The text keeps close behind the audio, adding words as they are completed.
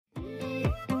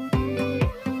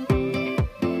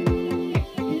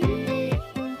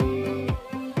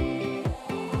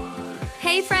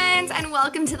and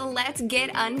welcome to the Let's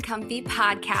Get Uncomfy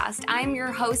podcast. I'm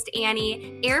your host,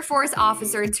 Annie, Air Force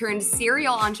officer turned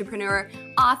serial entrepreneur,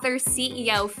 author,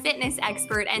 CEO, fitness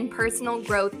expert, and personal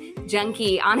growth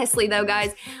junkie. Honestly, though,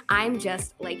 guys, I'm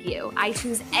just like you. I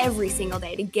choose every single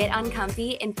day to get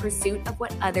uncomfy in pursuit of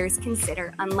what others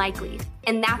consider unlikely.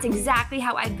 And that's exactly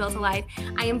how I've built a life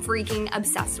I am freaking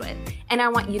obsessed with. And I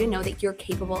want you to know that you're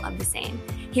capable of the same.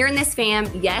 Here in this fam,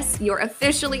 yes, you're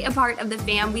officially a part of the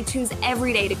fam. We choose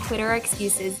every day to quit our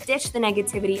excuses, ditch the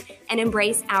negativity, and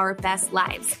embrace our best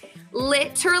lives.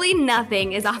 Literally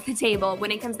nothing is off the table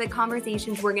when it comes to the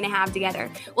conversations we're going to have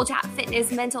together. We'll chat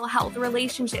fitness, mental health,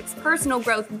 relationships, personal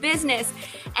growth, business,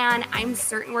 and I'm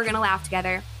certain we're going to laugh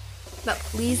together. But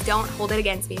please don't hold it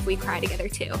against me if we cry together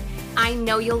too. I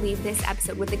know you'll leave this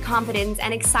episode with the confidence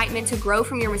and excitement to grow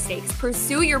from your mistakes,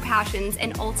 pursue your passions,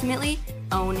 and ultimately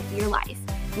own your life.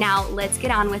 Now let's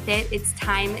get on with it. It's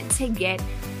time to get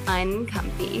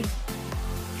uncomfy.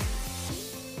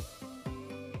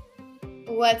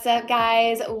 What's up,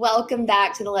 guys? Welcome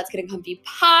back to the Let's Get Uncomfy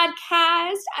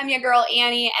podcast. I'm your girl,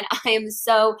 Annie, and I am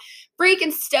so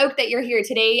freaking stoked that you're here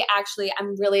today. Actually,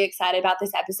 I'm really excited about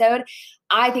this episode.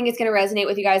 I think it's going to resonate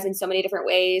with you guys in so many different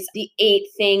ways. The 8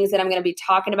 things that I'm going to be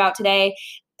talking about today,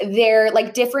 they're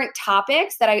like different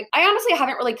topics that I honestly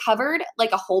haven't really covered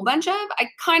like a whole bunch of. I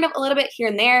kind of a little bit here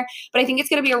and there, but I think it's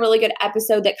going to be a really good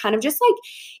episode that kind of just like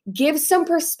gives some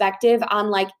perspective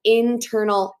on like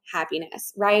internal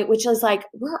happiness, right? Which is like,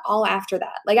 we're all after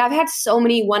that. Like I've had so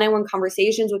many one-on-one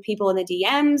conversations with people in the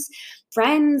DMs,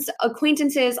 friends,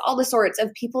 acquaintances, all the sorts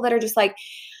of people that are just like,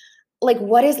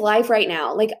 what is life right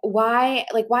now? Why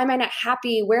am I not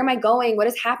happy? Where am I going? What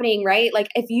is happening, right? Like,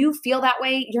 if you feel that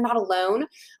way, you're not alone.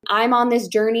 I'm on this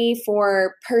journey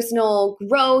for personal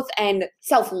growth and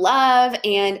self-love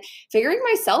and figuring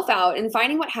myself out and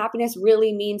finding what happiness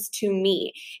really means to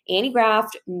me. Annie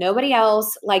Graft, nobody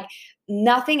else, like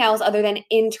nothing else other than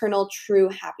internal true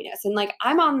happiness. And like,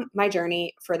 I'm on my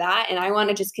journey for that. And I want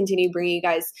to just continue bringing you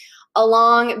guys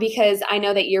along because I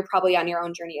know that you're probably on your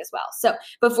own journey as well. So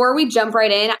before we jump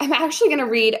right in, I'm actually going to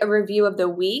read a review of the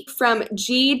week from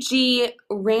G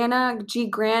Grana,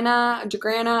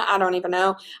 I don't even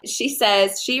know. She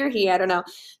says, she or he, I don't know.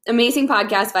 Amazing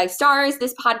podcast, 5 stars.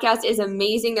 This podcast is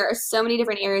amazing. There are so many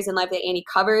different areas in life that Annie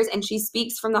covers, and she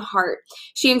speaks from the heart.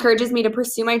 She encourages me to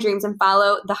pursue my dreams and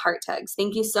follow the heart tugs.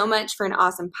 Thank you so much for an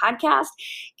awesome podcast.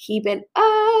 Keep it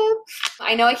up.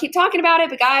 I know I keep talking about it,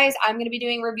 but guys, I'm going to be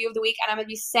doing review of the week, and I'm going to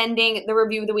be sending the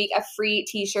review of the week a free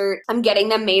t-shirt. I'm getting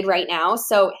them made right now,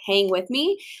 so hang with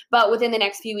me. But within the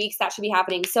next few weeks, that should be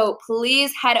happening. So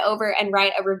please head over and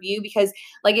write a review because,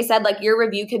 like I said, like your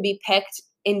review could be picked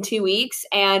in 2 weeks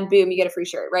and boom, you get a free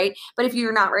shirt, right? But if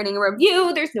you're not writing a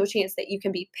review, there's no chance that you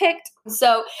can be picked.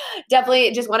 So definitely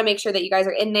just want to make sure that you guys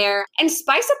are in there and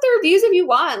spice up the reviews if you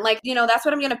want. Like, that's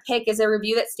what I'm going to pick is a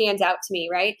review that stands out to me,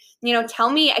 right?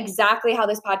 Tell me exactly how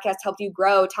this podcast helped you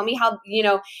grow. Tell me how,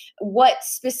 what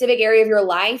specific area of your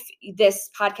life this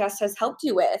podcast has helped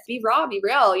you with. Be raw, be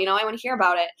real. I want to hear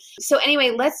about it. So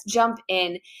anyway, let's jump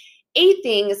in. 8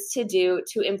 things to do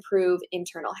to improve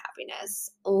internal happiness.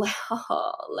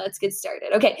 Let's get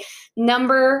started. Okay,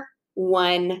 number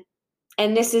 1,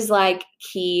 and this is like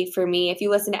key for me. If you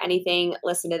listen to anything,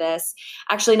 listen to this.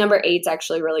 Actually, number 8 is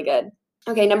actually really good.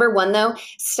 Okay, number 1 though,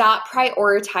 stop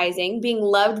prioritizing being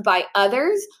loved by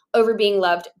others over being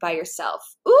loved by yourself.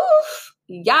 Oof,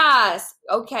 yes.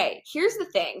 Okay, here's the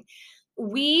thing.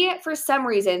 For some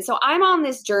reason, so I'm on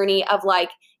this journey of like,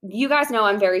 you guys know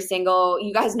I'm very single.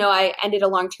 You guys know I ended a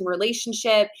long-term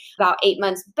relationship about 8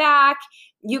 months back.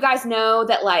 You guys know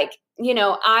that like,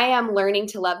 I am learning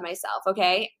to love myself,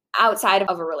 okay? Outside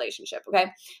of a relationship,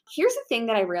 okay? Here's the thing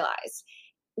that I realized.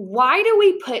 Why do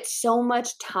we put so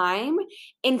much time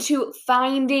into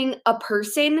finding a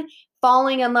person,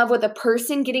 falling in love with a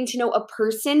person, getting to know a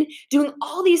person, doing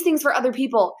all these things for other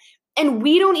people? And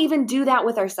we don't even do that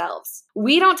with ourselves.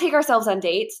 We don't take ourselves on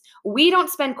dates. We don't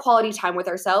spend quality time with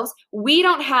ourselves. We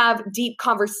don't have deep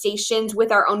conversations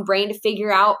with our own brain to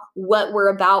figure out what we're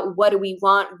about, what do we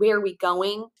want, where are we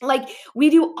going. Like we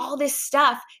do all this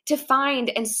stuff to find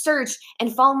and search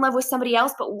and fall in love with somebody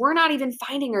else, but we're not even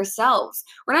finding ourselves.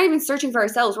 We're not even searching for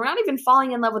ourselves. We're not even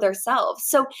falling in love with ourselves.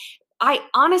 So I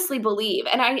honestly believe,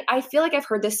 and I feel like I've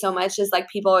heard this so much, is like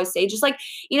people always say, just like,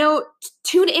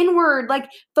 tune inward, like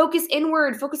focus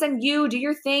inward, focus on you, do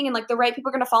your thing, and like the right people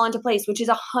are going to fall into place, which is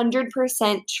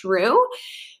 100% true.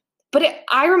 But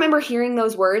I remember hearing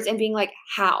those words and being like,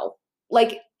 how?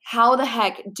 Like, how the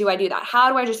heck do I do that?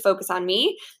 How do I just focus on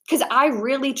me? Because I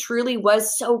really, truly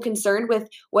was so concerned with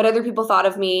what other people thought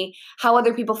of me, how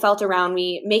other people felt around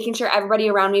me, making sure everybody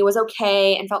around me was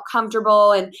okay and felt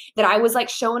comfortable and that I was like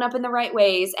showing up in the right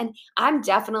ways. And I'm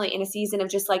definitely in a season of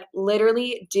just like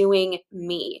literally doing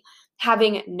me,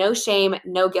 having no shame,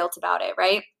 no guilt about it,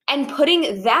 right? And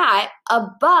putting that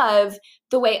above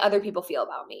the way other people feel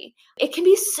about me. It can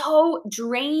be so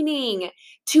draining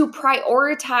to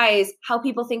prioritize how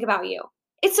people think about you.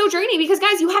 It's so draining because,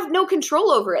 guys, you have no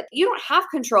control over it. You don't have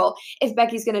control if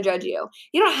Becky's going to judge you.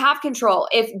 You don't have control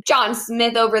if John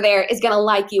Smith over there is going to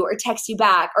like you or text you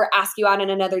back or ask you out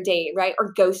on another date, right?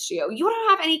 Or ghost you. You don't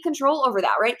have any control over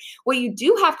that, right? What you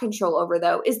do have control over,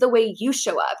 though, is the way you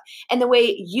show up and the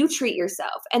way you treat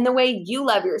yourself and the way you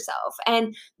love yourself.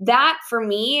 And that, for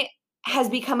me, has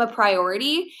become a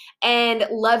priority, and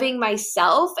loving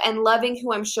myself and loving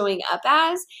who I'm showing up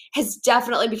as has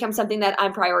definitely become something that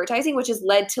I'm prioritizing, which has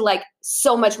led to like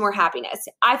so much more happiness.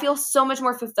 I feel so much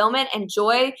more fulfillment and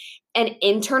joy and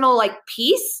internal like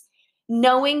peace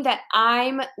knowing that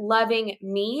I'm loving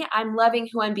me, I'm loving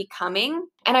who I'm becoming,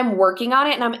 and I'm working on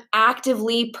it, and I'm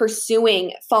actively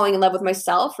pursuing falling in love with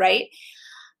myself, right?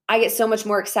 I get so much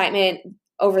more excitement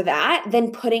over that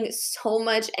than putting so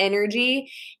much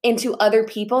energy into other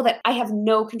people that I have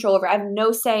no control over. I have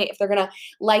no say if they're going to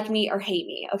like me or hate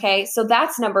me. Okay. So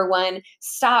that's number one.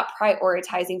 Stop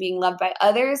prioritizing being loved by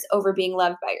others over being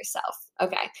loved by yourself.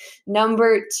 Okay.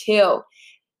 Number two,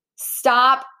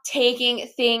 stop taking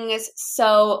things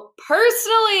so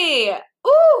personally.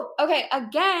 Ooh. Okay.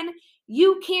 Again,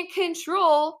 you can't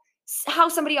control how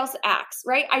somebody else acts,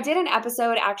 right? I did an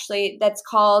episode actually that's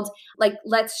called like,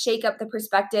 let's shake up the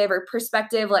perspective, or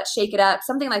perspective, let's shake it up,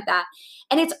 something like that.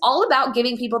 And it's all about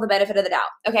giving people the benefit of the doubt,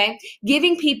 okay?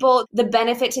 Giving people the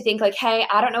benefit to think like, hey,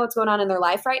 I don't know what's going on in their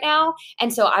life right now.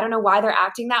 And so I don't know why they're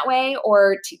acting that way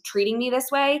or treating me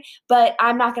this way, but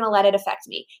I'm not going to let it affect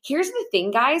me. Here's the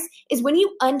thing, guys, is when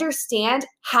you understand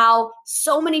how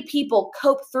so many people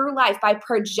cope through life by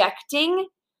projecting,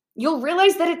 you'll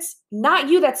realize that it's not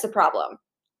you that's the problem.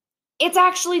 It's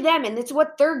actually them, and it's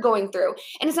what they're going through.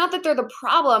 And it's not that they're the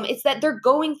problem, it's that they're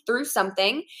going through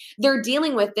something, they're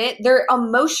dealing with it, they're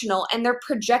emotional, and they're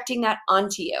projecting that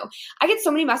onto you. I get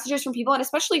so many messages from people, and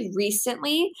especially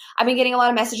recently, I've been getting a lot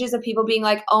of messages of people being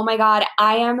like, oh my God,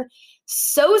 I am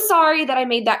so sorry that I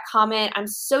made that comment. I'm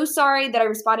so sorry that I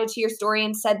responded to your story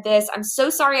and said this. I'm so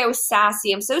sorry I was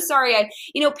sassy. I'm so sorry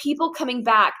people coming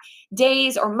back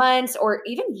days or months or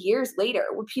even years later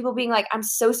with people being like, I'm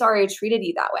so sorry I treated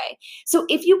you that way. So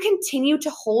if you continue to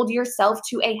hold yourself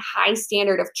to a high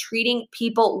standard of treating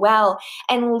people well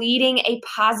and leading a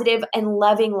positive and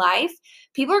loving life,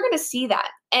 people are going to see that.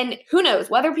 And who knows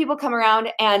whether people come around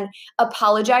and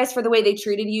apologize for the way they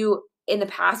treated you in the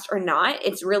past or not,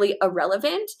 it's really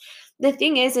irrelevant. The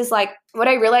thing is like what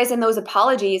I realized in those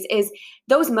apologies is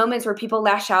those moments where people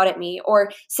lash out at me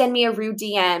or send me a rude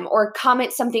DM or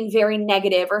comment something very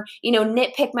negative or,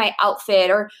 nitpick my outfit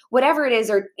or whatever it is.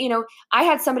 Or, I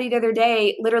had somebody the other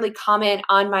day literally comment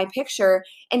on my picture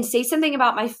and say something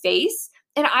about my face.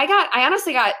 And I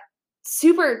honestly got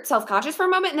super self-conscious for a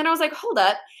moment. And then I was like, hold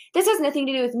up. This has nothing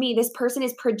to do with me. This person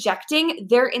is projecting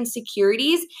their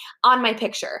insecurities on my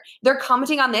picture. They're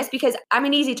commenting on this because I'm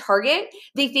an easy target.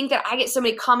 They think that I get so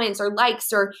many comments or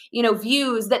likes or,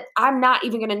 views that I'm not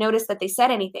even going to notice that they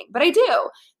said anything, but I do.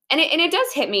 And it does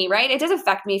hit me, right? It does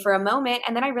affect me for a moment.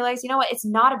 And then I realize, it's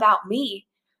not about me.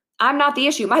 I'm not the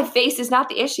issue. My face is not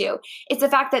the issue. It's the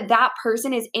fact that that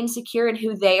person is insecure in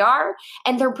who they are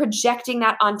and they're projecting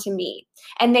that onto me.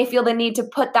 And they feel the need to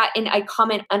put that in a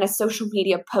comment on a social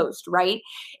media post, right?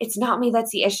 It's not me that's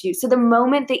the issue. So the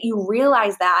moment that you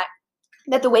realize that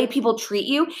the way people treat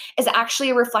you is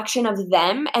actually a reflection of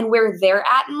them and where they're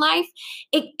at in life,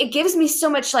 it gives me so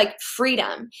much like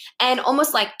freedom and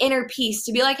almost like inner peace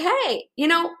to be like, hey,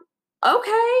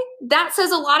 okay, that says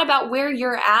a lot about where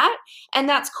you're at, and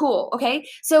that's cool, okay?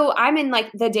 So I'm in like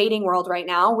the dating world right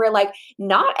now where like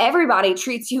not everybody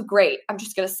treats you great. I'm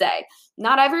just gonna say,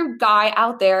 not every guy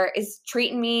out there is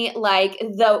treating me like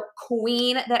the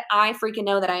queen that I freaking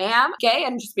know that I am, okay?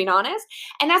 I'm just being honest,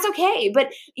 and that's okay.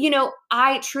 But,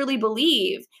 I truly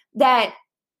believe that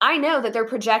I know that they're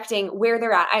projecting where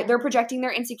they're at. They're projecting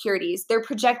their insecurities. They're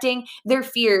projecting their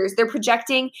fears. They're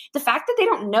projecting the fact that they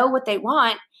don't know what they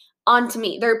want onto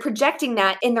me. They're projecting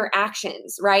that in their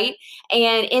actions, right?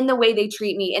 And in the way they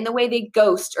treat me, in the way they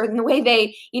ghost, or in the way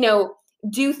they,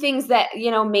 do things that,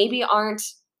 maybe aren't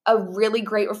a really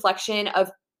great reflection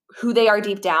of who they are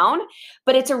deep down,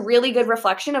 but it's a really good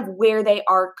reflection of where they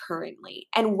are currently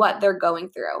and what they're going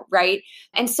through, right?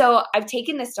 And so I've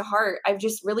taken this to heart. I've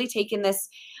just really taken this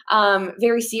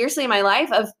very seriously in my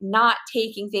life of not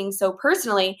taking things so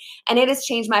personally. And it has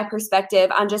changed my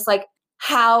perspective on just like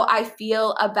how I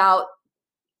feel about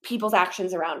people's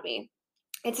actions around me.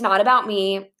 It's not about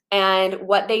me. And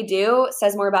what they do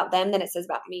says more about them than it says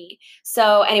about me.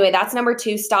 So anyway, that's number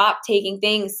 2. Stop taking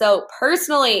things so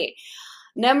personally.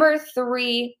 Number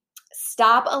 3,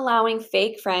 stop allowing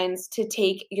fake friends to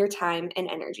take your time and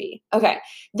energy. Okay,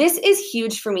 this is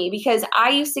huge for me because I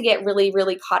used to get really,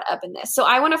 really caught up in this. So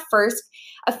I want to first,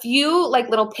 a few like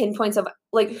little pinpoints of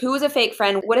like who is a fake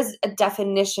friend? What is a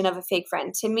definition of a fake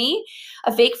friend? To me,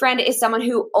 a fake friend is someone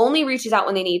who only reaches out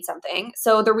when they need something.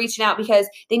 So they're reaching out because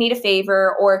they need a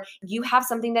favor or you have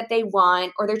something that they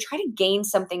want or they're trying to gain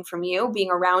something from you, being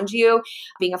around you,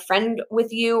 being a friend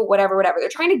with you, whatever. They're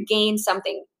trying to gain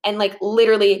something. And like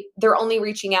literally they're only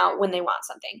reaching out when they want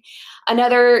something.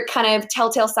 Another kind of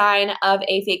telltale sign of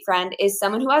a fake friend is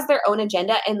someone who has their own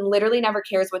agenda and literally never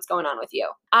cares what's going on with you.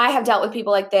 I have dealt with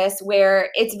people like this where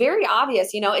it's very obvious,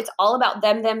 it's all about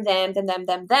them. And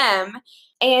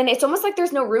it's almost like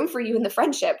there's no room for you in the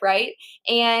friendship, right?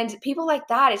 And people like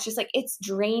that, it's just like, it's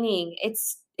draining.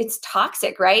 It's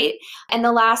toxic, right? And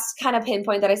the last kind of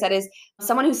pinpoint that I said is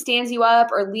someone who stands you up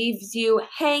or leaves you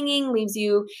hanging, leaves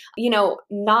you,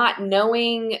 not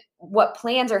knowing what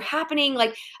plans are happening.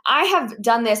 Like I have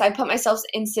done this. I put myself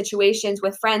in situations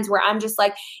with friends where I'm just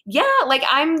like, yeah, like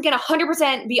I'm going to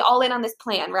 100% be all in on this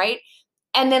plan, right?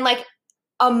 And then like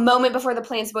a moment before the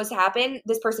plan's supposed to happen,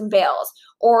 this person bails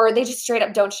or they just straight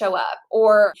up don't show up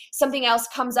or something else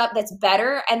comes up that's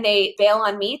better and they bail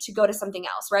on me to go to something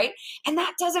else, right? And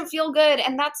that doesn't feel good.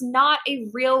 And that's not a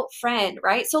real friend,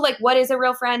 right? So like, what is a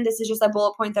real friend? This is just a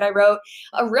bullet point that I wrote.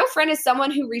 A real friend is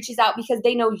someone who reaches out because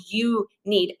they know you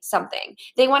need something.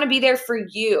 They want to be there for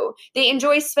you. They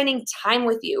enjoy spending time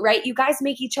with you, right? You guys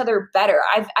make each other better.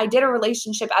 I did a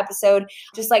relationship episode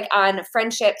just like on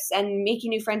friendships and making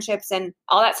new friendships and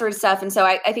all that sort of stuff. And so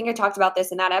I think I talked about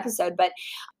this in that episode, but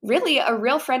really a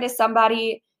real friend is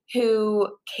somebody who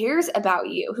cares about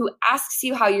you, who asks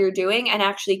you how you're doing and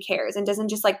actually cares and doesn't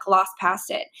just like gloss past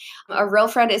it. A real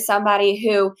friend is somebody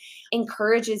who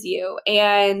encourages you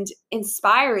and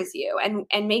inspires you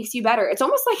and makes you better. It's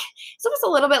almost a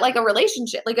little bit like a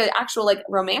relationship, like an actual like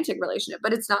romantic relationship,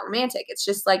 but it's not romantic. It's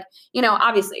just like,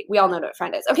 obviously we all know what a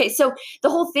friend is. Okay. So the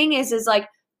whole thing is like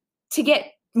to get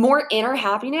more inner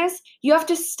happiness, you have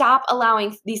to stop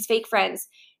allowing these fake friends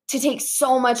to take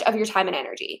so much of your time and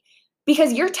energy.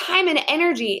 Because your time and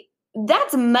energy,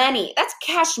 that's money. That's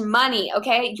cash money,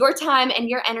 okay? Your time and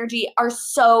your energy are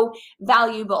so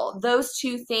valuable. Those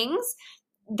two things,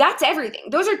 that's everything.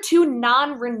 Those are 2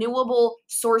 non-renewable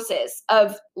sources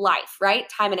of life, right?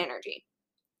 Time and energy.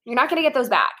 You're not going to get those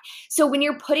back. So when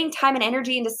you're putting time and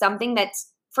energy into something that's,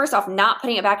 first off, not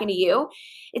putting it back into you,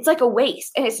 it's like a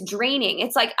waste and it's draining.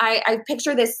 It's like, I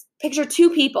picture 2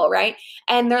 people, right?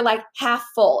 And they're like half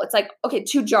full. It's like, okay,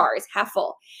 2 jars, half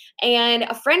full. And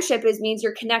a friendship means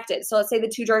you're connected. So let's say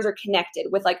the 2 jars are connected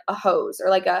with like a hose or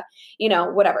like a,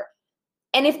 whatever.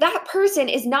 And if that person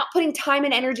is not putting time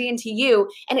and energy into you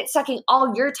and it's sucking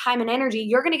all your time and energy,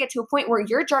 you're going to get to a point where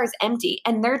your jar is empty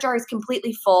and their jar is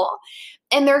completely full.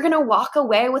 And they're going to walk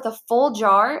away with a full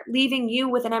jar, leaving you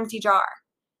with an empty jar.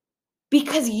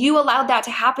 Because you allowed that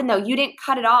to happen though. You didn't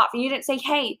cut it off. And you didn't say,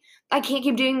 hey, I can't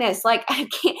keep doing this. Like I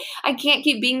can't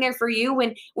keep being there for you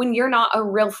when you're not a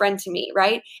real friend to me,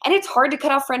 right? And it's hard to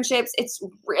cut off friendships. It's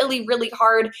really, really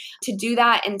hard to do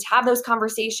that and to have those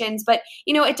conversations. But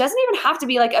it doesn't even have to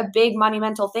be like a big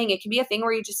monumental thing. It can be a thing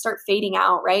where you just start fading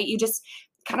out, right? You just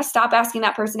kind of stop asking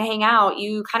that person to hang out.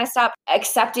 You kind of stop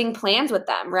accepting plans with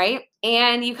them, right?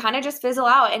 And you kind of just fizzle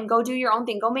out and go do your own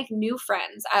thing. Go make new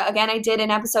friends. Again, I did an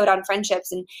episode on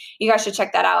friendships and you guys should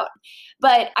check that out.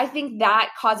 But I think that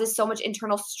causes so much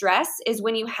internal stress is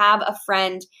when you have a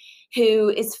friend who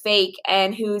is fake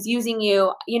and who's using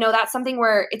you. That's something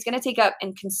where it's going to take up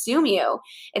and consume you.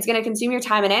 It's going to consume your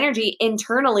time and energy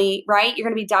internally, right? You're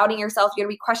going to be doubting yourself. You're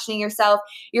going to be questioning yourself.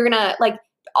 You're going to like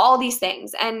all these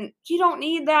things. And you don't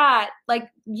need that. Like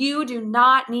you do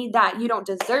not need that. You don't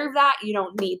deserve that. You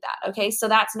don't need that. Okay. So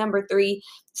that's number 3.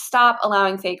 Stop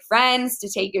allowing fake friends to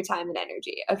take your time and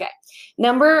energy. Okay.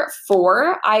 Number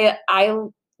 4, I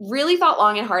really thought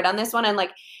long and hard on this one and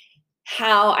like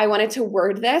how I wanted to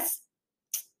word this.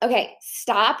 Okay.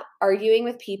 Stop arguing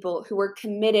with people who are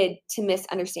committed to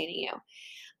misunderstanding you.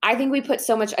 I think we put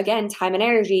so much, again, time and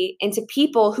energy into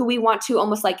people who we want to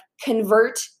almost like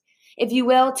convert, if you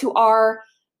will, to our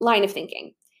line of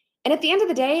thinking. And at the end of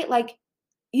the day, like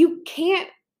you can't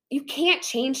you can't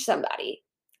change somebody.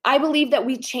 I believe that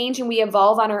we change and we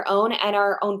evolve on our own at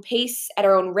our own pace, at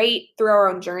our own rate, through our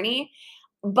own journey.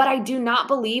 But I do not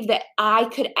believe that I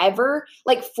could ever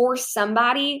like force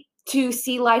somebody to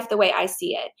see life the way I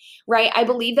see it, right? I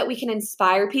believe that we can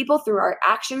inspire people through our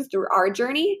actions, through our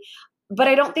journey. But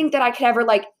I don't think that I could ever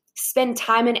like spend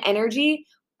time and energy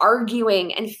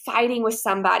arguing and fighting with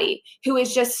somebody who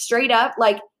is just straight up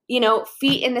like,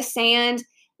 feet in the sand,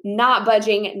 not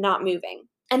budging, not moving.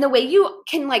 And the way you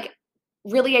can like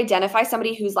really identify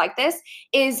somebody who's like this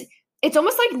is it's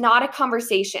almost like not a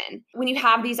conversation when you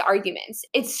have these arguments.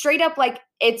 It's straight up like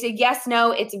it's a yes,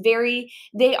 no.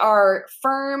 They are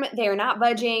firm. They are not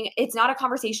budging. It's not a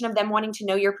conversation of them wanting to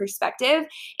know your perspective.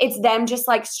 It's them just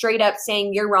like straight up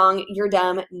saying, you're wrong, you're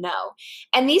dumb, no.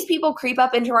 And these people creep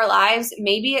up into our lives.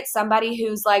 Maybe it's somebody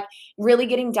who's like really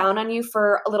getting down on you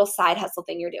for a little side hustle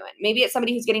thing you're doing. Maybe it's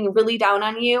somebody who's getting really down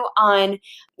on you on,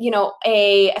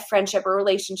 a friendship or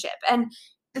relationship. And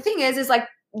the thing is like,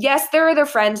 yes, there are their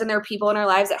friends and there are people in our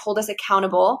lives that hold us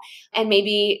accountable and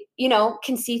maybe,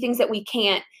 can see things that we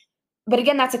can't. But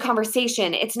again, that's a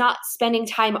conversation. It's not spending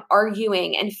time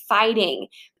arguing and fighting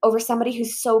over somebody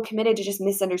who's so committed to just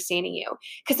misunderstanding you.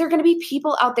 Because there are going to be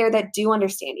people out there that do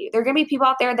understand you. There are going to be people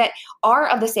out there that are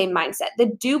of the same mindset,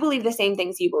 that do believe the same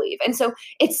things you believe. And so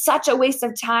it's such a waste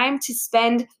of time to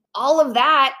spend all of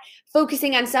that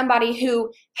focusing on somebody who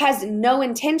has no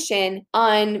intention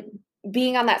on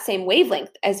being on that same wavelength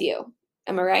as you.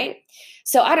 Am I right?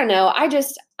 So I don't know.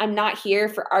 I'm not here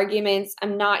for arguments.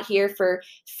 I'm not here for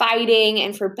fighting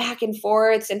and for back and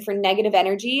forths and for negative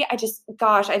energy. I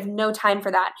have no time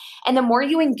for that. And the more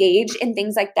you engage in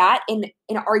things like that, in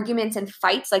arguments and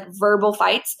fights, like verbal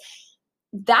fights,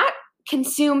 that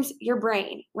consumes your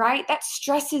brain, right? That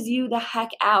stresses you the heck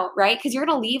out, right? Because you're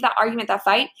going to leave that argument, that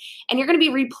fight, and you're going to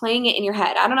be replaying it in your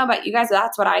head. I don't know about you guys, but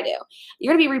that's what I do.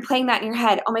 You're going to be replaying that in your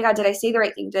head. Oh my God, did I say the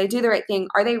right thing? Did I do the right thing?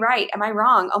 Are they right? Am I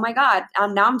wrong? Oh my God,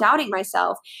 now I'm doubting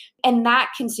myself. And that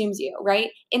consumes you, right?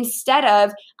 Instead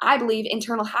of, I believe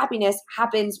internal happiness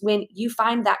happens when you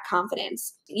find that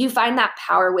confidence. You find that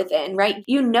power within, right?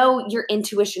 Your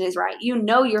intuition is right.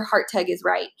 Your heart tug is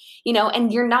right,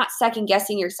 and you're not second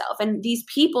guessing yourself. And these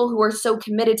people who are so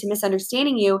committed to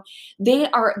misunderstanding you, they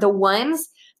are the ones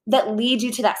that lead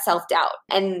you to that self-doubt.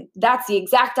 And that's the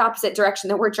exact opposite direction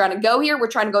that we're trying to go here. We're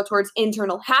trying to go towards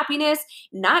internal happiness,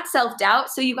 not self-doubt.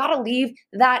 So you got to leave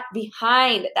that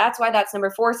behind. That's why that's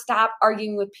number 4. Stop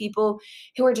arguing with people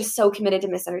who are just so committed to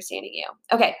misunderstanding you.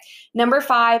 Okay. Number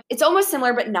 5, it's almost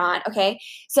similar, but not. Okay.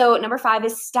 So number 5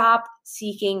 is stop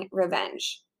seeking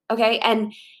revenge. Okay.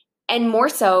 And more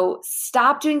so,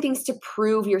 stop doing things to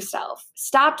prove yourself.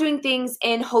 Stop doing things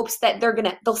in hopes that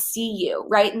they'll see you,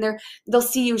 right? And they'll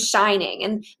see you shining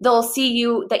and they'll see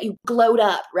you that you glowed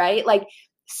up, right? Like,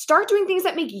 start doing things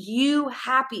that make you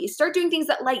happy. Start doing things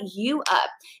that light you up,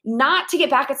 not to get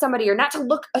back at somebody or not to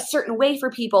look a certain way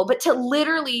for people, but to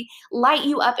literally light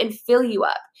you up and fill you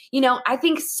up. I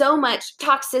think so much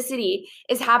toxicity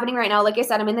is happening right now. Like I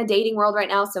said, I'm in the dating world right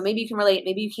now, so maybe you can relate,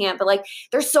 maybe you can't, but like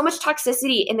there's so much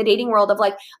toxicity in the dating world of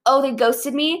like, oh, they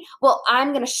ghosted me. Well,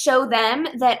 I'm going to show them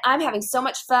that I'm having so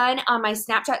much fun on my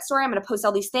Snapchat story. I'm going to post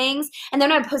all these things. And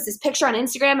then I'm going to post this picture on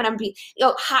Instagram and I'm going to be,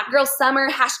 hot girl summer,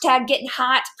 hashtag getting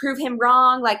hot to prove him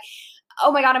wrong. Like,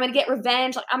 oh my God, I'm going to get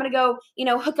revenge. Like, I'm going to go,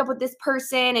 hook up with this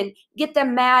person and get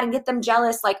them mad and get them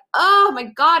jealous. Like, oh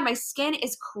my God, my skin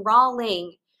is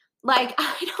crawling. Like,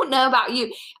 I don't know about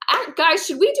you. Guys,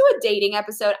 should we do a dating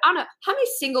episode? I don't know. How many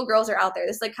single girls are out there?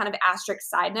 This like kind of asterisk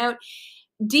side note.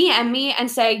 DM me and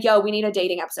say, yo, we need a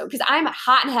dating episode. Because I'm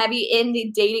hot and heavy in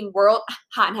the dating world.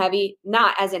 Hot and heavy,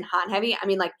 not as in hot and heavy. I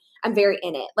mean, like, I'm very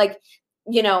in it. Like,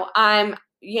 I'm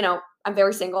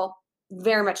very single.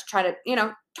 Very much try to,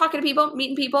 talking to people,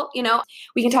 meeting people,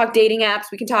 we can talk dating apps.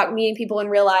 We can talk meeting people in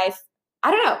real life. I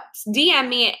don't know. DM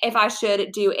me if I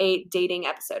should do a dating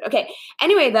episode. Okay.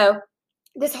 Anyway, though,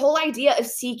 this whole idea of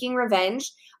seeking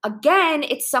revenge, again,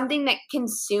 it's something that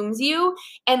consumes you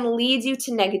and leads you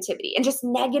to negativity and just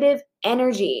negative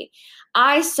energy.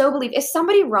 I so believe if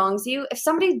somebody wrongs you, if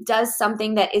somebody does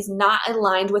something that is not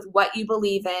aligned with what you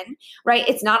believe in, right?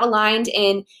 It's not aligned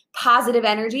in positive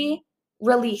energy,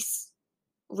 release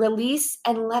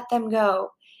and let them go.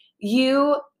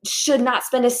 You should not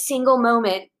spend a single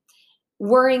moment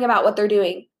worrying about what they're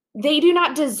doing. They do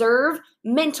not deserve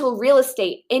mental real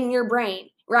estate in your brain,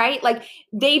 right? Like,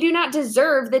 they do not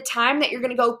deserve the time that you're going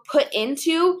to go put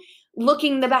into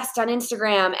looking the best on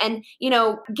Instagram and,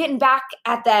 getting back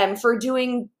at them for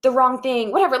doing the wrong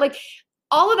thing, whatever. Like,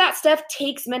 all of that stuff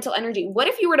takes mental energy. What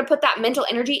if you were to put that mental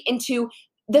energy into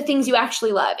the things you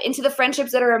actually love, into the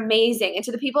friendships that are amazing,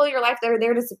 into the people in your life that are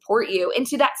there to support you,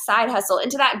 into that side hustle,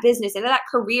 into that business, into that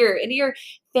career, into your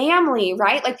family,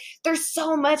 right? Like there's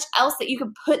so much else that you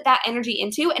could put that energy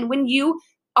into. And when you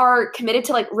are committed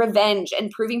to like revenge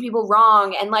and proving people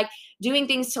wrong and like doing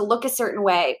things to look a certain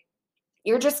way,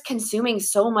 you're just consuming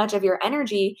so much of your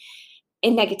energy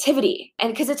in negativity.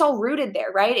 And because it's all rooted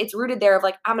there, right? It's rooted there of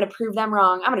like, I'm going to prove them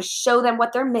wrong. I'm going to show them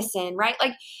what they're missing, right?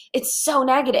 Like it's so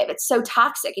negative. It's so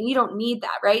toxic and you don't need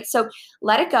that, right? So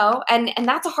let it go. And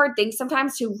that's a hard thing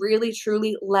sometimes to really,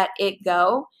 truly let it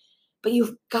go, but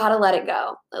you've got to let it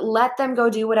go. Let them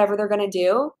go do whatever they're going to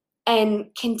do and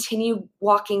continue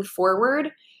walking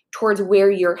forward towards where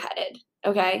you're headed.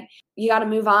 Okay. You got to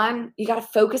move on. You got to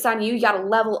focus on you. You got to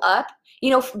level up,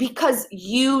 because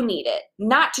you need it,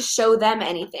 not to show them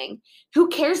anything. Who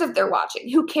cares if they're watching?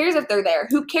 Who cares if they're there?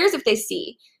 Who cares if they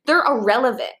see? They're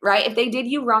irrelevant, right? If they did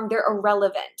you wrong, they're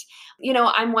irrelevant.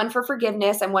 I'm one for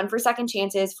forgiveness. I'm one for second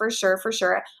chances, for sure, for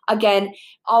sure. Again,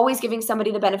 always giving somebody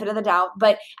the benefit of the doubt.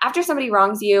 But after somebody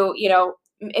wrongs you,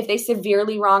 if they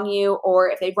severely wrong you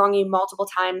or if they wrong you multiple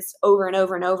times over and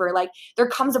over and over, like there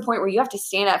comes a point where you have to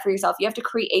stand up for yourself. You have to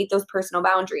create those personal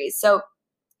boundaries. So,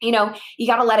 you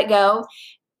got to let it go.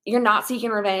 You're not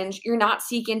seeking revenge. You're not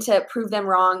seeking to prove them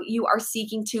wrong. You are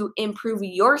seeking to improve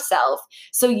yourself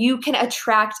so you can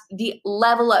attract the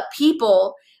level up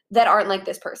people that aren't like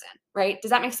this person, right?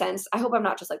 Does that make sense? I hope I'm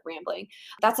not just like rambling.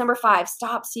 That's number 5.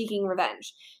 Stop seeking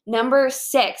revenge. Number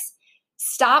 6,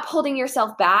 stop holding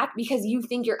yourself back because you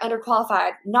think you're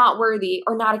underqualified, not worthy,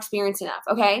 or not experienced enough,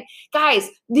 okay? Guys,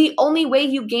 the only way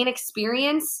you gain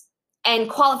experience and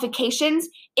qualifications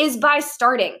is by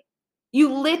starting.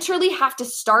 You literally have to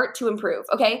start to improve,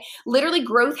 okay? Literally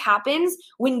growth happens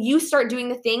when you start doing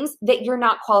the things that you're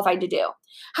not qualified to do.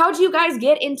 How do you guys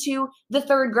get into the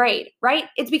 3rd grade, right?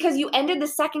 It's because you ended the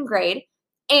 2nd grade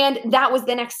and that was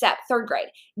the next step, 3rd grade.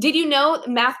 Did you know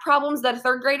math problems that a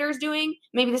 3rd grader is doing?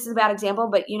 Maybe this is a bad example,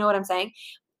 but you know what I'm saying.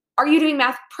 Are you doing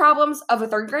math problems of a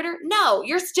 3rd grader? No,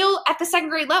 you're still at the 2nd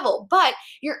grade level, but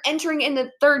you're entering in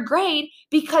the 3rd grade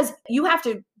because you have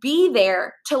to be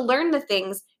there to learn the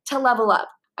things to level up.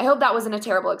 I hope that wasn't a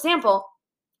terrible example,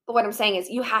 but what I'm saying is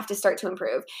you have to start to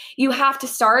improve. You have to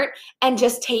start and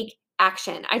just take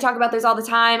action. I talk about this all the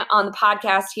time on the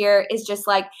podcast here. Is just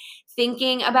like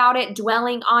thinking about it,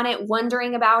 dwelling on it,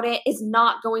 wondering about it is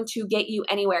not going to get you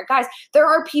anywhere. Guys, there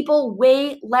are people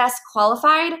way less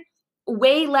qualified,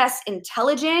 way less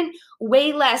intelligent,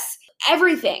 way less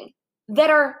everything that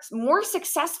are more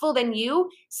successful than you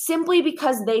simply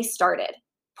because they started.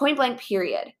 Point blank,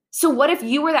 period. So what if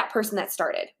you were that person that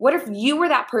started? What if you were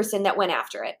that person that went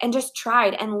after it and just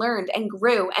tried and learned and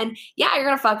grew? And yeah, you're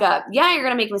going to fuck up. Yeah, you're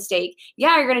going to make a mistake.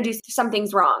 Yeah, you're going to do some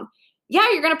things wrong. Yeah,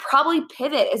 you're going to probably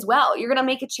pivot as well. You're going to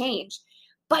make a change.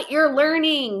 But you're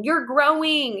learning, you're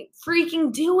growing,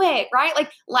 freaking do it, right?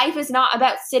 Like life is not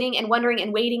about sitting and wondering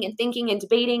and waiting and thinking and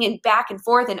debating and back and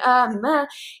forth and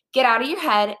get out of your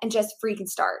head and just freaking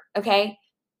start, okay?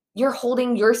 You're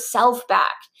holding yourself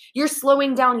back. You're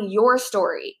slowing down your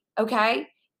story, okay?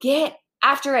 Get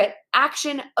after it.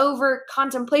 Action over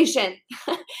contemplation.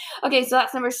 Okay, so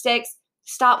that's number 6.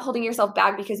 Stop holding yourself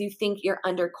back because you think you're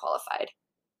underqualified.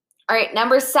 All right,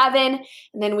 number 7,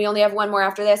 and then we only have one more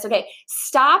after this. Okay,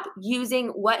 stop using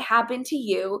what happened to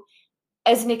you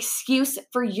as an excuse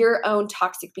for your own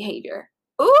toxic behavior.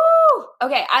 Ooh,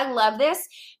 okay, I love this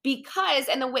because,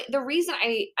 and the reason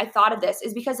I thought of this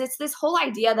is because it's this whole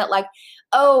idea that like,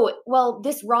 oh, well,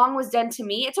 this wrong was done to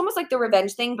me. It's almost like the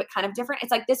revenge thing, but kind of different.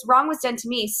 It's like this wrong was done to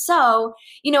me. So,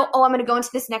 oh, I'm going to go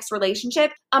into this next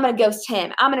relationship. I'm going to ghost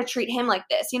him. I'm going to treat him like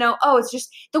this. Oh, it's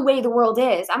just the way the world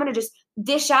is. I'm going to just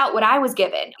dish out what I was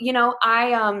given. Little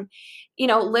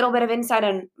bit of insight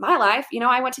in my life.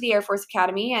 I went to the Air Force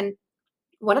Academy, and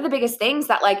one of the biggest things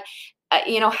that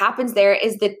happens there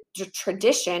is the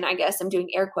tradition, I guess I'm doing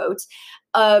air quotes,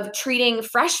 of treating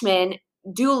freshmen,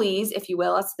 doolies, if you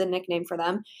will, that's the nickname for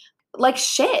them, like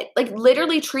shit, like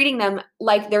literally treating them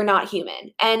like they're not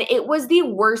human. And it was the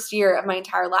worst year of my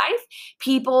entire life.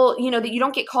 People, that you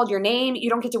don't get called your name, you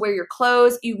don't get to wear your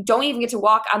clothes, you don't even get to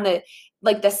walk on the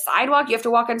sidewalk, you have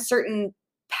to walk on certain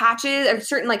patches or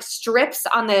certain strips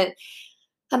on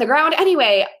the ground.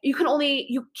 Anyway, you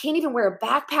can't even wear a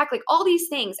backpack, like all these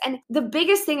things. And the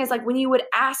biggest thing is when you would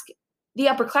ask the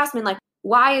upperclassmen,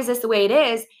 why is this the way it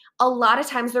is? A lot of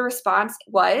times the response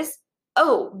was,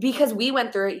 oh, because we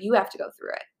went through it, you have to go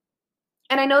through it.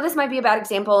 And I know this might be a bad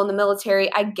example in the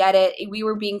military. I get it. We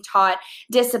were being taught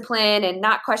discipline and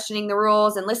not questioning the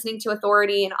rules and listening to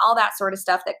authority and all that sort of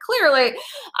stuff that clearly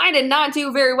I did not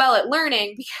do very well at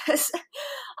learning because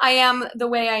I am the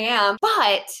way I am.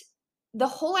 But the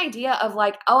whole idea of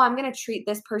like, oh, I'm going to treat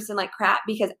this person like crap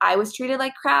because I was treated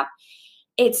like crap,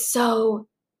 it's so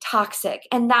toxic.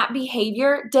 And that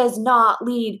behavior does not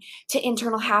lead to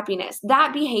internal happiness.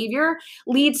 That behavior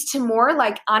leads to more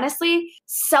like, honestly,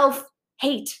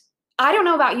 self-hate. I don't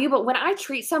know about you, but when I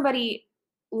treat somebody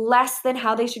less than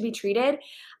how they should be treated,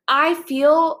 I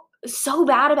feel so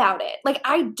bad about it. Like,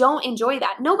 I don't enjoy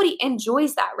that. Nobody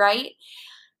enjoys that, right?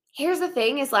 Here's the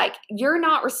thing is like, you're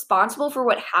not responsible for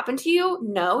what happened to you.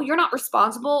 No, you're not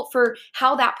responsible for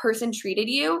how that person treated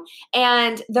you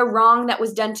and the wrong that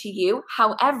was done to you.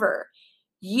 However,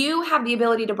 you have the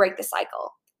ability to break the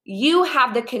cycle. You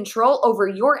have the control over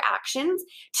your actions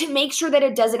to make sure that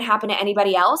it doesn't happen to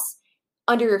anybody else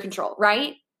under your control,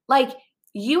 right? Like,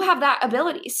 you have that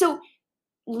ability. So,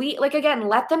 like, again,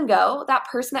 let them go. That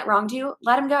person that wronged you,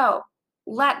 let them go.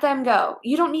 Let them go.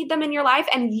 You don't need them in your life,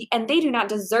 and they do not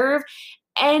deserve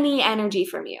any energy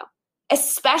from you,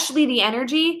 especially the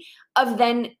energy of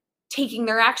then taking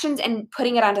their actions and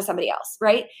putting it onto somebody else,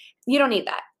 right? You don't need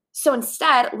that. So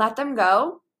instead, let them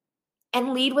go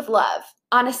and lead with love.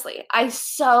 Honestly, I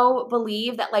so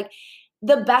believe that like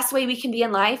the best way we can be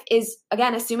in life is,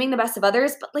 again, assuming the best of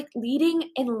others, but like leading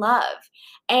in love.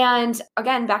 And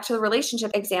again, back to the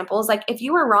relationship examples, like if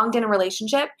you were wronged in a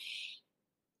relationship,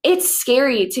 it's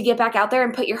scary to get back out there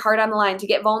and put your heart on the line, to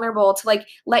get vulnerable, to like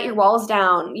let your walls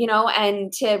down,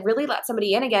 and to really let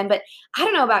somebody in again. But I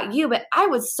don't know about you, but I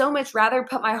would so much rather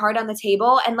put my heart on the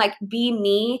table and like be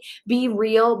me, be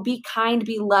real, be kind,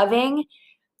 be loving,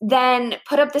 than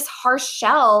put up this harsh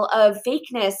shell of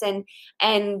fakeness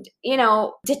and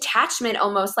detachment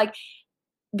almost, like,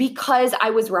 because I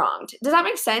was wronged. Does that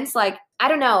make sense? Like, I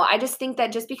don't know. I just think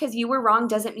that just because you were wrong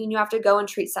doesn't mean you have to go and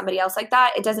treat somebody else like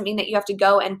that. It doesn't mean that you have to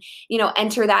go and,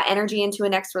 enter that energy into a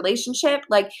next relationship.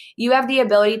 Like, you have the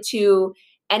ability to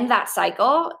end that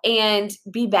cycle and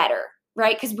be better,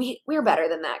 right? Because we're better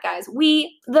than that, guys.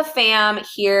 We, the fam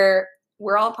here,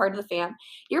 we're all part of the fam.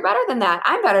 You're better than that.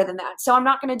 I'm better than that. So I'm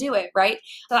not going to do it, right?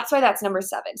 So that's why that's number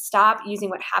 7. Stop using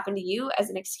what happened to you as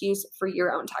an excuse for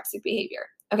your own toxic behavior.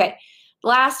 Okay.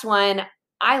 Last one.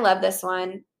 I love this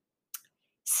one.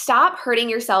 Stop hurting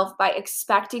yourself by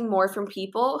expecting more from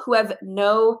people who have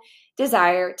no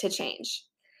desire to change.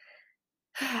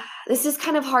 This is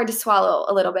kind of hard to swallow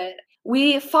a little bit.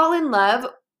 We fall in love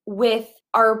with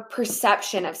our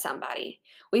perception of somebody.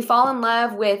 We fall in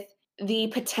love with the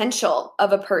potential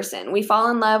of a person. We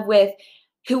fall in love with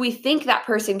who we think that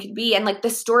person could be and like the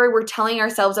story we're telling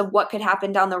ourselves of what could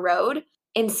happen down the road,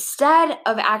 instead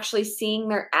of actually seeing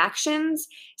their actions,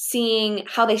 seeing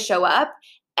how they show up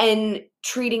and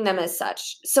treating them as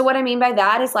such. So what I mean by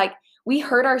that is like, we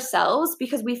hurt ourselves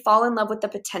because we fall in love with the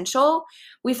potential.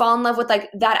 We fall in love with like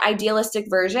that idealistic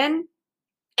version,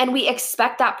 and we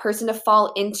expect that person to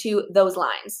fall into those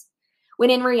lines. When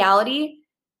in reality,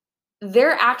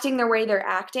 they're acting the way they're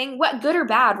acting, what good or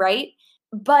bad, right?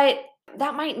 But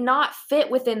that might not fit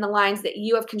within the lines that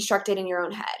you have constructed in your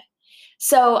own head.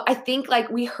 So I think like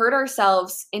we hurt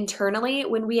ourselves internally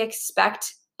when we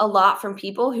expect a lot from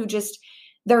people who just,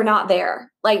 they're not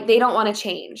there. Like, they don't want to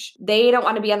change. They don't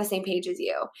want to be on the same page as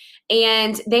you.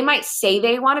 And they might say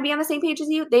they want to be on the same page as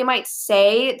you. They might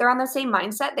say they're on the same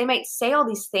mindset. They might say all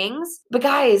these things. But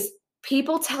guys,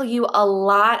 people tell you a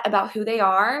lot about who they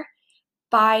are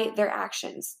by their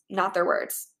actions, not their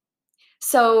words.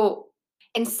 So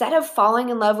instead of falling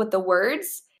in love with the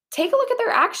words, take a look at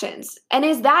their actions. And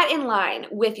is that in line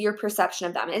with your perception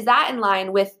of them? Is that in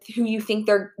line with who you think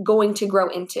they're going to grow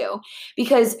into?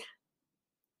 Because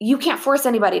you can't force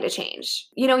anybody to change.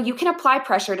 You can apply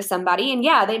pressure to somebody, and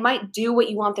yeah, they might do what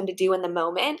you want them to do in the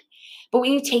moment. But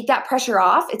when you take that pressure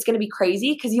off, it's going to be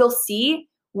crazy because you'll see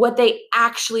what they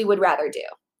actually would rather do,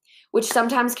 which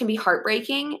sometimes can be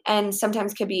heartbreaking and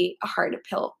sometimes can be a hard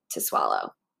pill to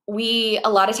swallow. A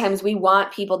lot of times we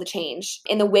want people to change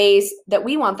in the ways that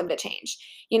we want them to change.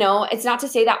 It's not to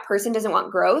say that person doesn't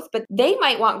want growth, but they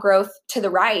might want growth to the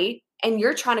right and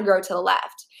you're trying to grow to the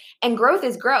left. And growth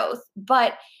is growth.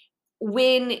 But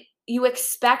when you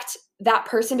expect that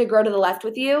person to grow to the left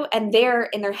with you and they're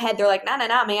in their head, they're like, no,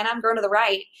 man, I'm growing to the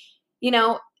right.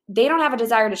 They don't have a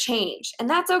desire to change, and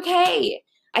that's okay.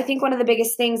 I think one of the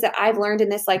biggest things that I've learned in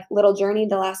this like little journey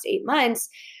the last 8 months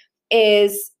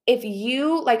is if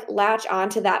you like latch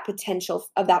onto that potential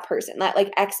of that person, that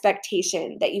like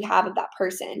expectation that you have of that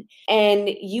person, and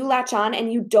you latch on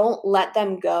and you don't let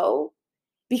them go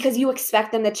because you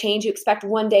expect them to change. You expect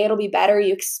one day it'll be better.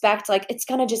 You expect like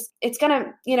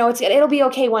it'll be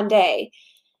okay one day.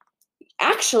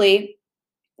 Actually,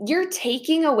 you're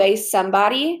taking away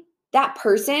somebody, that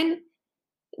person,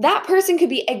 that person could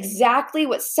be exactly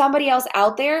what somebody else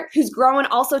out there who's growing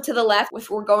also to the left, if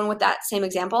we're going with that same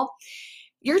example.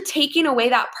 You're taking away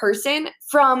that person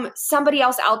from somebody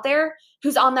else out there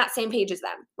who's on that same page as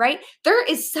them, right? There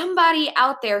is somebody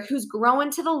out there who's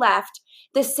growing to the left,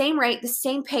 the same rate, the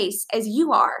same pace as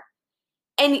you are.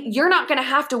 And you're not going to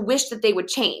have to wish that they would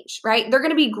change, right? They're going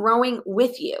to be growing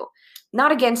with you,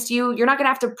 not against you. You're not going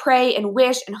to have to pray and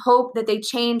wish and hope that they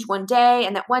change one day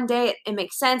and that one day it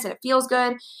makes sense and it feels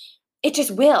good. It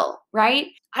just will, right?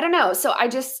 I don't know. So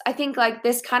I think like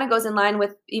this kind of goes in line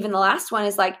with even the last one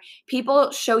is like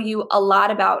people show you a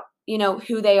lot about,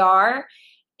 who they are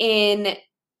in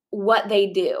what they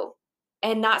do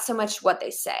and not so much what they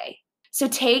say. So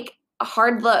take a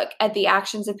hard look at the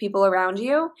actions of people around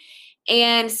you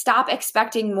and stop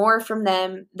expecting more from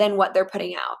them than what they're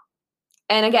putting out.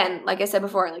 And again, like I said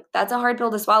before, like that's a hard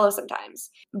pill to swallow sometimes.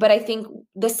 But I think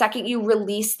the second you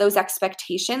release those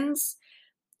expectations,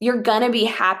 you're going to be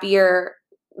happier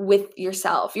with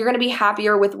yourself. You're going to be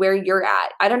happier with where you're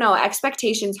at. I don't know.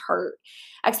 Expectations hurt.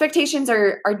 Expectations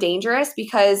are dangerous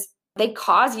because they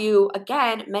cause you,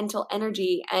 again, mental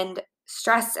energy and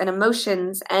stress and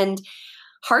emotions and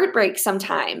heartbreak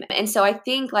sometime. And so I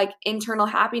think like internal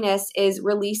happiness is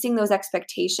releasing those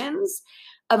expectations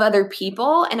of other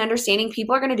people and understanding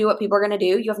people are going to do what people are going to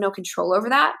do. You have no control over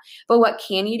that. But what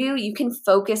can you do? You can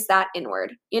focus that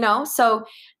inward, So,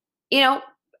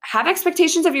 have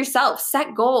expectations of yourself,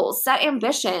 set goals, set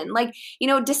ambition,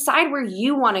 decide where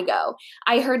you want to go.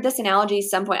 I heard this analogy at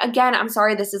some point. Again, I'm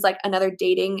sorry, this is like another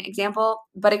dating example,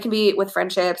 but it can be with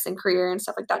friendships and career and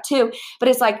stuff like that too. But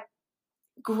it's like,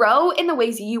 grow in the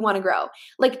ways you want to grow.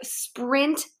 Like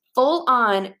sprint full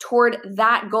on toward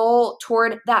that goal,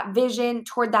 toward that vision,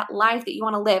 toward that life that you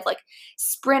want to live. Like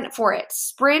sprint for it.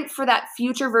 Sprint for that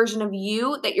future version of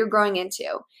you that you're growing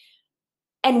into.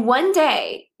 And one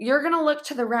day you're going to look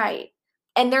to the right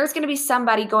and there's going to be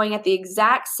somebody going at the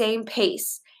exact same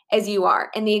pace as you are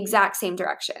in the exact same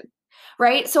direction,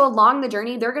 right? So along the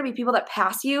journey, there are going to be people that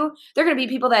pass you. There are going to be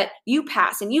people that you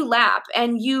pass and you lap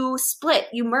and you split,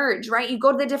 you merge, right? You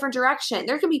go to the different direction.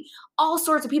 There can be all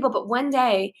sorts of people, but one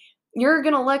day you're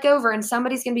going to look over and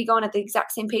somebody's going to be going at the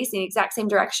exact same pace in the exact same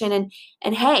direction.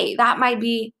 And hey, that might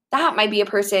be a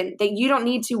person that you don't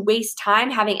need to waste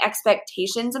time having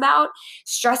expectations about,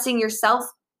 stressing yourself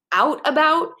out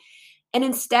about. And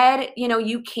instead,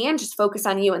 you can just focus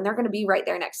on you and they're going to be right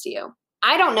there next to you.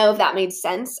 I don't know if that made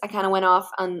sense. I kind of went off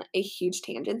on a huge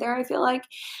tangent there, I feel like.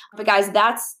 But guys,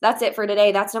 that's it for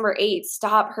today. That's number 8.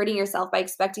 Stop hurting yourself by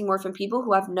expecting more from people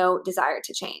who have no desire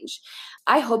to change.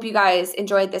 I hope you guys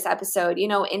enjoyed this episode.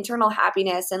 Internal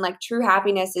happiness and like true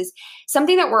happiness is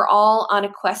something that we're all on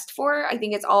a quest for. I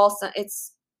think it's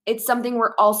something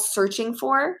we're all searching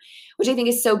for, which I think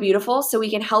is so beautiful. So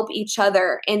we can help each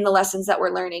other in the lessons that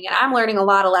we're learning. And I'm learning a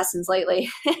lot of lessons lately.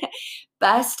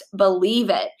 Best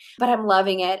believe it. But I'm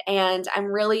loving it. And I'm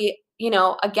really,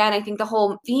 again, I think the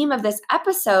whole theme of this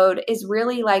episode is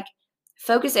really like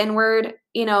focus inward,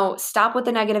 stop with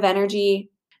the negative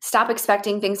energy, stop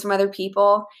expecting things from other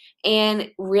people, and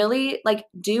really like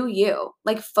do you,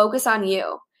 like focus on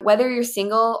you. Whether you're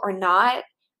single or not,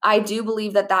 I do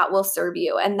believe that will serve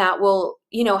you and that will,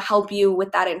 help you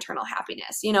with that internal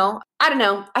happiness. I don't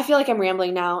know. I feel like I'm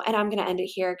rambling now and I'm going to end it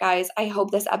here, guys. I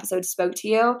hope this episode spoke to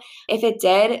you. If it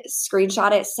did,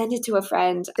 screenshot it, send it to a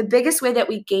friend. The biggest way that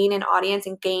we gain an audience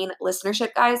and gain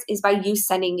listenership, guys, is by you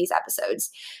sending these episodes.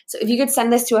 So if you could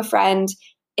send this to a friend,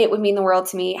 it would mean the world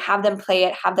to me. Have them play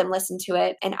it, have them listen to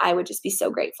it, and I would just be so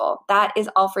grateful. That is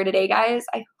all for today, guys.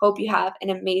 I hope you have an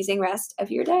amazing rest of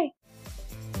your day.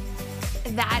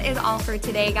 That is all for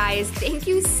today, guys. Thank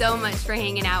you so much for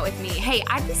hanging out with me. Hey,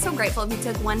 I'd be so grateful if you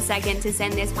took 1 second to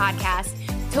send this podcast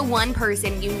to one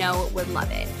person you know would love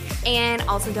it. And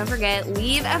also don't forget,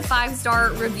 leave a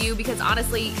 5-star review because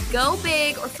honestly, go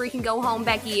big or freaking go home,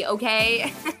 Becky,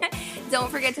 okay? Don't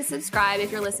forget to subscribe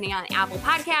if you're listening on Apple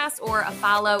Podcasts or a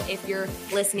follow if you're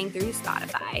listening through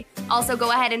Spotify. Also,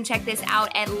 go ahead and check this out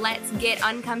at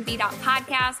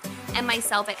letsgetuncomfy.podcast and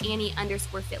myself at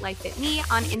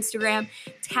Annie_FitLifeFitMe on Instagram.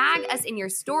 Tag us in your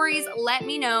stories. Let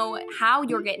me know how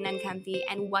you're getting uncomfy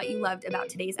and what you loved about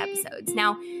today's episodes.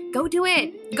 Now, go do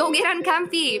it. Go get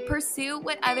uncomfy. Pursue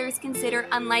what others consider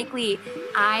unlikely.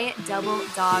 I double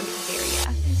dog dare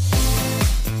ya.